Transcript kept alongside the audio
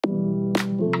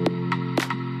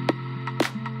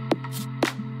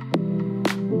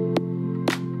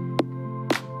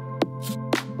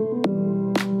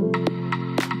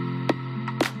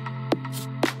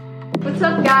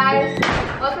guys,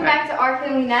 welcome back to Our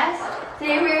Family Nest.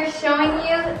 Today we are showing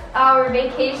you our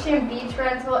vacation beach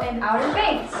rental in Outer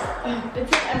Banks.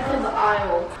 It's an Essence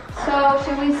Isle. So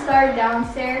should we start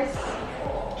downstairs?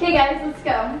 Okay guys, let's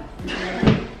go.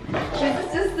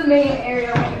 This is the main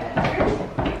area when you enter.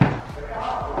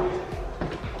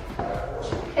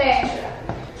 Okay,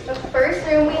 the first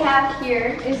room we have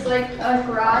here is like a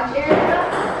garage area,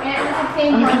 and it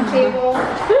contains one table,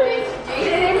 which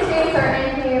Jason and Chase are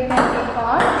entering a camping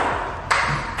on.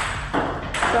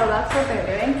 So that's what they're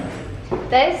doing.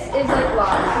 This is like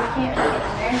locked, so we can't really get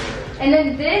in there. And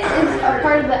then this is a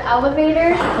part of the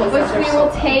elevator, which we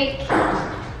will take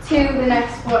to the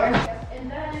next floor.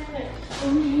 And then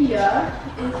here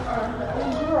is our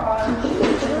little garage.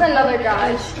 This is another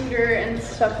garage. Scooter and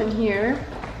stuff in here.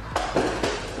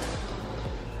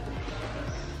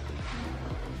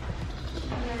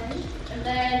 And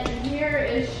then in here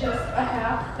is just a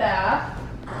half bath.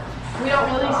 We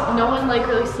don't really, no one like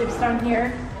really sleeps down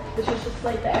here. This is just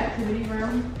like the activity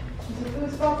room.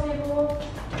 There's a foosball table.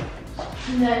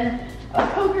 And then a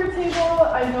poker table.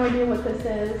 I have no idea what this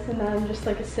is. And then just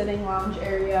like a sitting lounge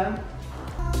area.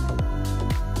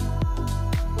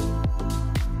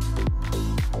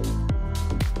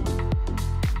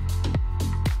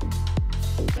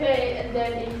 Okay, and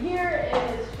then in here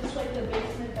is just like the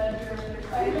basement bedroom. There's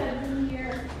 5 beds in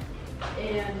here,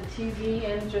 and TV,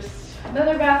 and just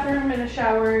another bathroom and a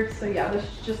shower. So yeah, there's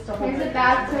just a whole. There's a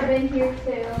bathtub in here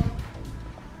too.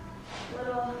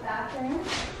 Little bathroom.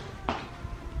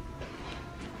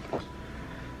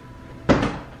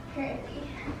 Currently.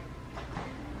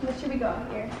 What should we go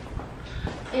in here?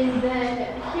 And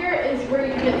then here is where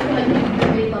you get to like the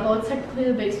main level. It's technically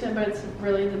the basement, but it's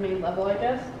really the main level, I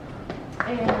guess.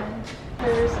 And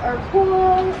there's our pool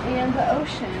and the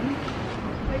ocean.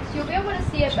 Which you'll be able to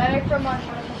see it better from on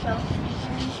one of the shelves.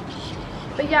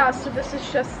 But yeah, so this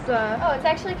is just the Oh, it's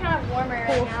actually kind of warmer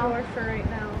pool right now. floor for right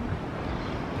now.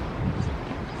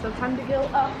 So time to go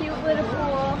up. Cute little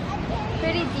pool.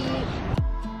 Pretty deep.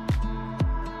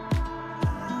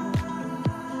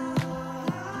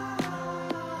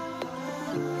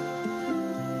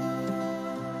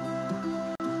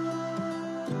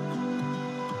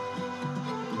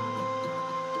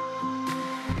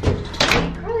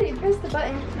 Karli, press the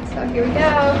button. So here we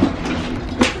go.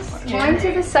 This is going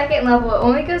to the second level. It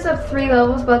only goes up 3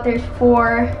 levels, but there's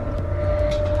 4.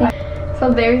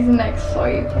 So there's the next floor.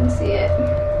 You can see it.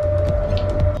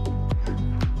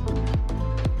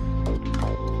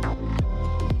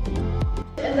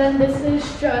 And then this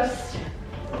is just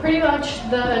pretty much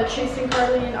the Chase and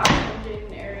Karli and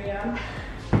Jaden area.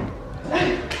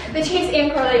 The Chase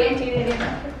and Karli and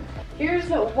Jaden. Here's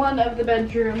one of the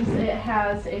bedrooms. It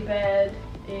has a bed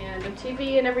and a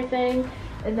TV and everything.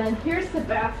 And then here's the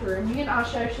bathroom. Me and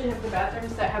Asha actually have the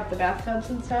bathrooms that have the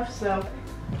bathtubs and stuff. So,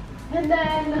 and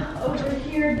then over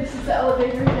here, this is the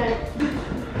elevator deck.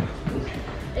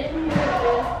 In here is,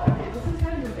 okay, this is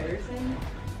kind of embarrassing.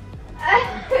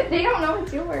 They don't know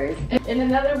it's yours. In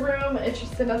another room, it's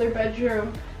just another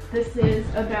bedroom. This is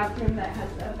a bathroom that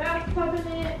has a bathtub in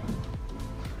it.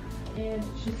 And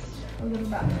it's just a little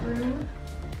bathroom.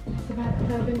 It's a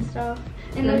bathtub and stuff.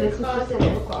 And then this is just a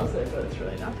little closet, but it's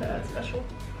really not that special.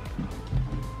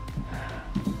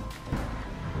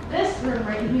 This room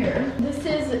right here, this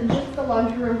is just the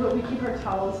laundry room, but we keep our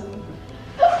towels and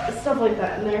stuff like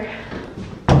that in there.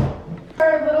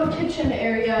 Our little kitchen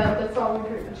area, that's all we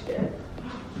pretty much get.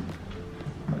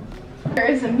 There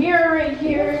is a mirror right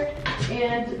here,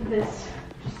 and this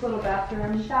just little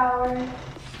bathroom shower.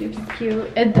 Super cute.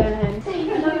 And then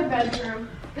another bedroom.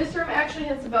 This room actually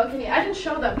has a balcony. I didn't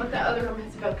show them, but that other room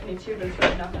has a balcony too, but it's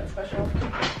really not that special.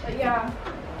 But yeah.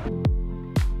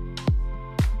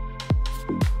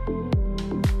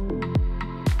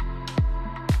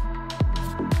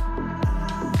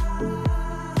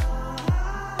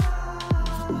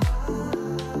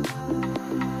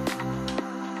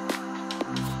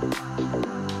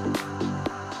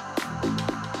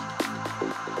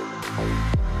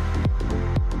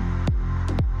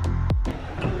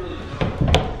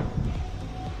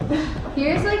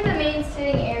 Here's like the main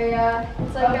sitting area.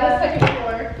 It's like the second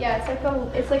floor. Yeah,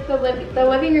 it's like the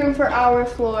living room for our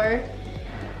floor,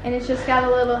 and it's just got a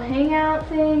little hangout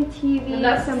thing, TV, and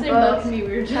that's some the same books, balcony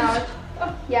we were just.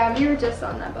 Yeah, we were just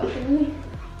on that balcony.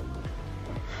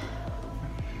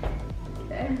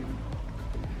 Okay.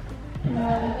 And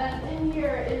then in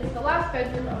here is the last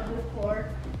bedroom on the floor,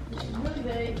 which is really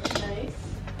big and nice,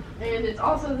 and it's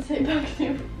also the same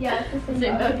balcony. Yeah, it's the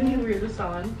same balcony we were just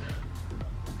on.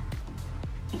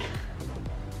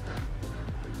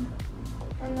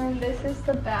 And then this is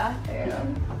the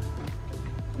bathroom.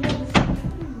 Yeah, this is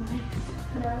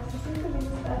nice. Yeah, so this is the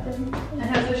biggest bathroom. It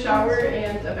has a shower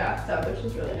and a bathtub, which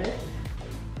is really nice.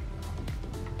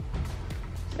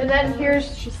 And then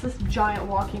here's just this giant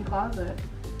walk-in closet.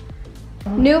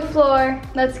 New floor,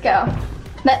 let's go.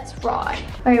 Let's ride.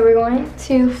 Okay, we're going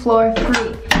to floor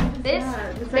 3.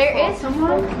 There is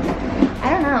someone. I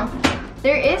don't know.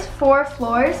 There is 4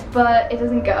 floors, but it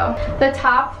doesn't go. The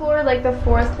top floor, like the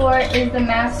 4th floor, is the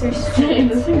master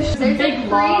suite. There's a big 3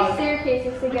 log.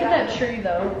 staircases to Look get at up. that tree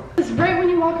though. It's right when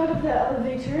you walk out of the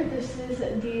elevator. This is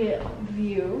the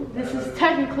view. This is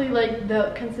technically like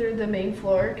considered the main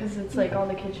floor because it's like all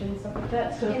the kitchen and stuff like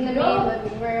that. So In the main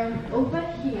living room. over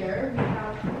here we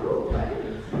have. Ooh, I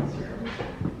didn't see this room.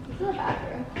 This is the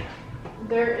bathroom.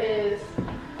 There is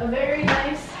a very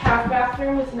nice half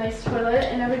bathroom with a nice toilet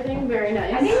and everything. Very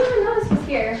nice. I didn't even know this was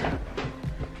here.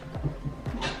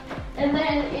 And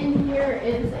then in here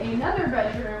is another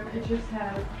bedroom. It just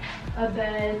has a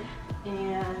bed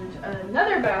and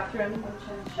another bathroom, which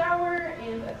has a shower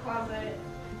and a closet.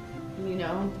 You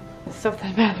know, stuff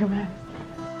that bathroom has.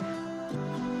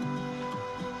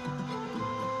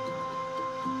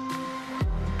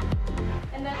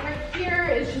 And then right here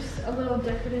is just a little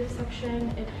decorative section.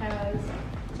 It has,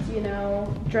 you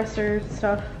know, dresser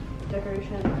stuff,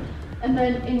 decoration. And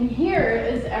then in here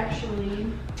is actually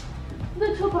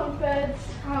little bunk beds.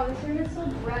 Oh, this room is so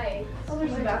bright. Oh,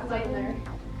 there's a bathlight in there.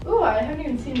 Ooh, I haven't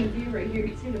even seen the view right here.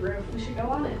 You can see the roof. We should go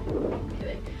on it.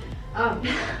 I'm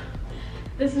kidding.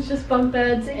 This is just bunk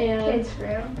beds, and Kids'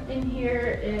 room. in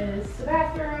here is the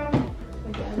bathroom.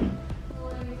 Again.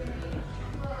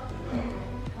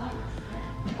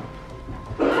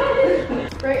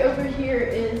 Right over here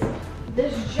is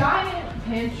this giant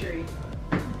pantry.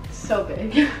 So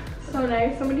big. So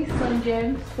nice. So many Slim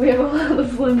Jims. We have a lot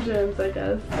of Slim Jims, I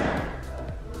guess.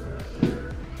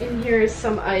 In here is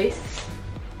some ice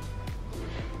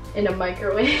in a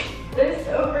microwave. This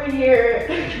over here.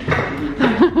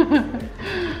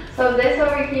 So this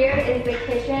over here is the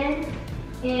kitchen,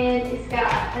 and it's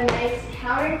got a nice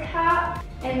countertop.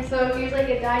 And so here's like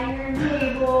a dining room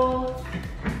table.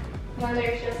 And then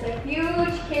there's just a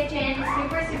huge kitchen,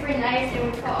 super, super nice, and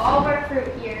we put all of our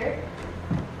fruit here.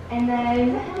 And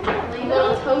then a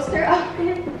little toaster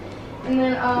oven, and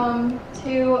then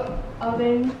 2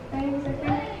 oven things, I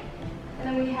think. And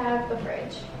then we have the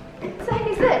fridge. What the heck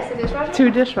is this? A dishwasher?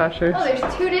 2 dishwashers. Oh, there's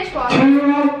 2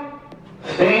 dishwashers.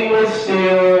 Stainless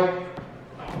steel,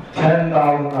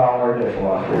 $10,000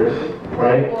 dishwashers,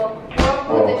 right?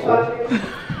 Whirlpool dishwashers.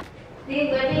 The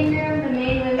living room, the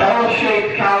main living room.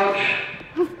 L-shaped couch.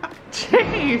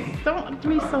 Jeez, don't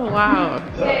be so loud.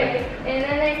 Okay, and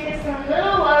then there's just some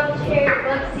little love chairs,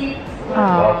 love seats. Aw.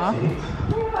 Love seats.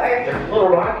 Or They're little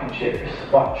rocking chairs.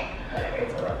 Watch. whatever,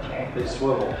 it's a love chair. They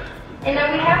swivel. And then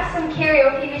we have some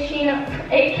karaoke machine,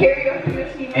 a karaoke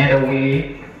machine. And a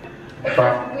Wii.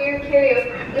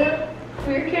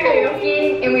 We're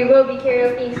karaoke, and we will be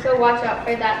karaoke, so watch out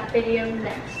for that video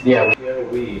next. Yeah, we have a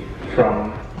Wii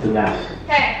from the Nest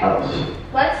Okay, house.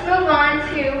 let's move on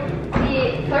to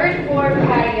the 3rd floor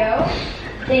patio.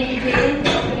 Thank you, Jaden,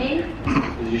 for opening.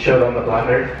 Did you show them the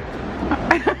blender?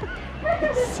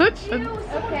 Such a...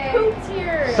 Okay. Pooped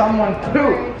here. Someone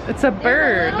pooped. It's a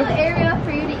bird. There's a little area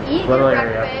for you to eat Little your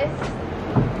area. breakfast.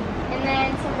 And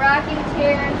then some rocking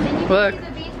chairs. And you Look, can see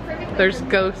the beach perfectly. There's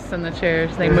ghosts in the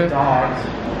chairs. They There's move.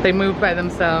 dogs. They move by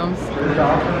themselves. There's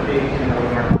dogs on the beach and over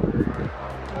there.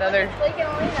 Another. It's like an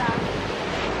Elena.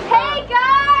 Hey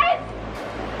guys!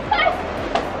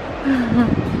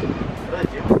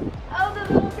 Oh, the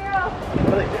little girl.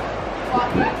 What are they doing?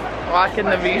 Walking. Walking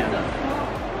the beach.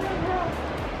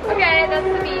 Okay, that's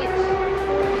the beach.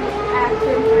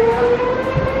 Action 3.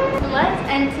 So let's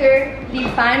enter the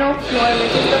final floor,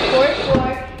 which is the 4th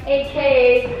floor,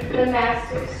 aka the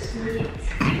master suite.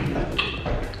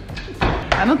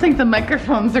 I don't think the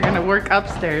microphones are gonna work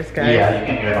upstairs, guys. Yeah, you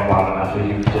can hear them loud enough if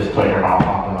you just put your mouth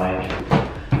on the mic.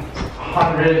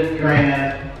 100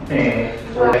 grand thing.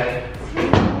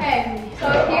 Okay, so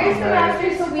here's the master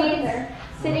suite,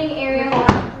 sitting area,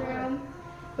 lounge room,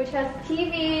 which has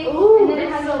TV, Ooh, and then it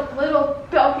has a little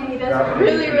balcony that's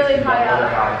really, really high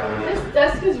up. This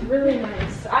desk is really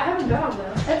nice. I haven't been on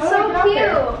this. It's How so did I get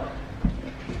up cute.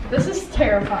 there? This is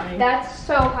terrifying. That's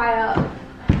so high up.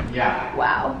 Yeah.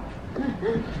 Wow.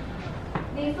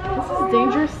 These little This is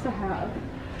dangerous to have.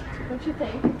 Don't you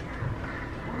think?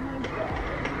 Oh my god.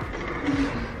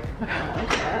 I like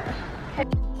that.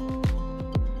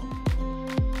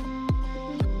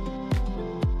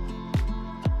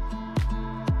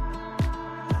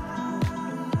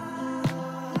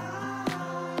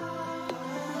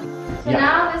 So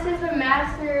now this is the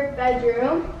master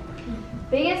bedroom.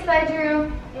 Biggest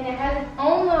bedroom, and it has its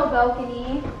own little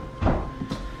balcony.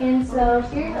 And so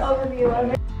here's the overview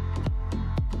of it.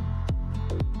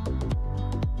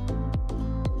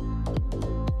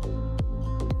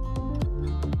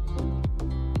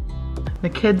 The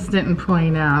kids didn't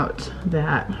point out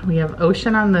that we have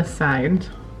ocean on this side,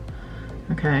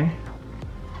 okay?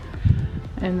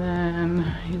 And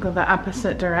then you go the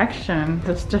opposite direction.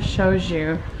 This just shows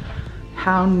you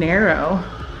how narrow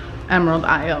Emerald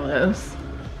Isle is.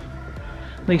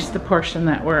 At least the portion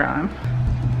that we're on.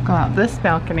 Go out this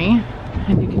balcony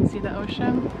and you can see the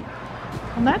ocean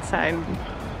on that side.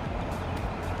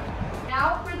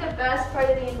 Now for the best part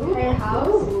of the entire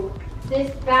house.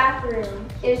 This bathroom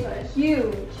is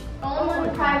huge.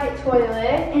 Own private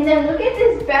toilet. And then look at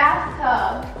this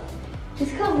bathtub.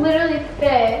 This could literally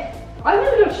fit I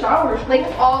need to go shower. like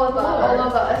all of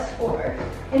us four.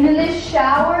 And then this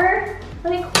shower,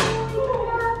 like holy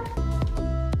crap.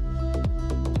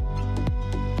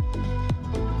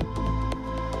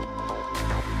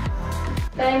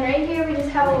 Then right here we just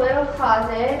have a little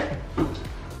closet.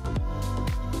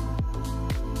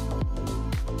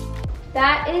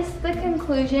 That is the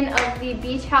conclusion of the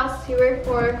beach house tour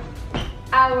for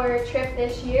our trip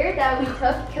this year that we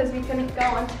took because we couldn't go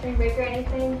on spring break or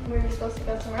anything. We were supposed to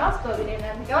go somewhere else, but we didn't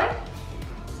end up going.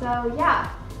 So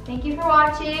yeah, thank you for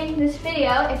watching this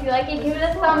video. If you like it, give it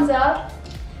a thumbs up.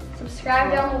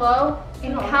 Subscribe down below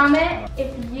and comment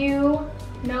if you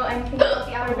know anything about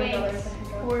the Outer Banks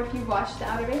or if you've watched the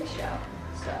Outer Banks show.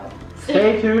 So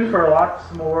Stay tuned for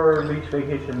lots more beach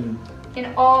vacation.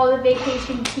 and all the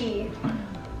vacation tea.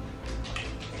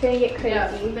 It's gonna get crazy.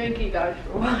 Yes, thank you guys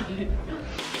for watching.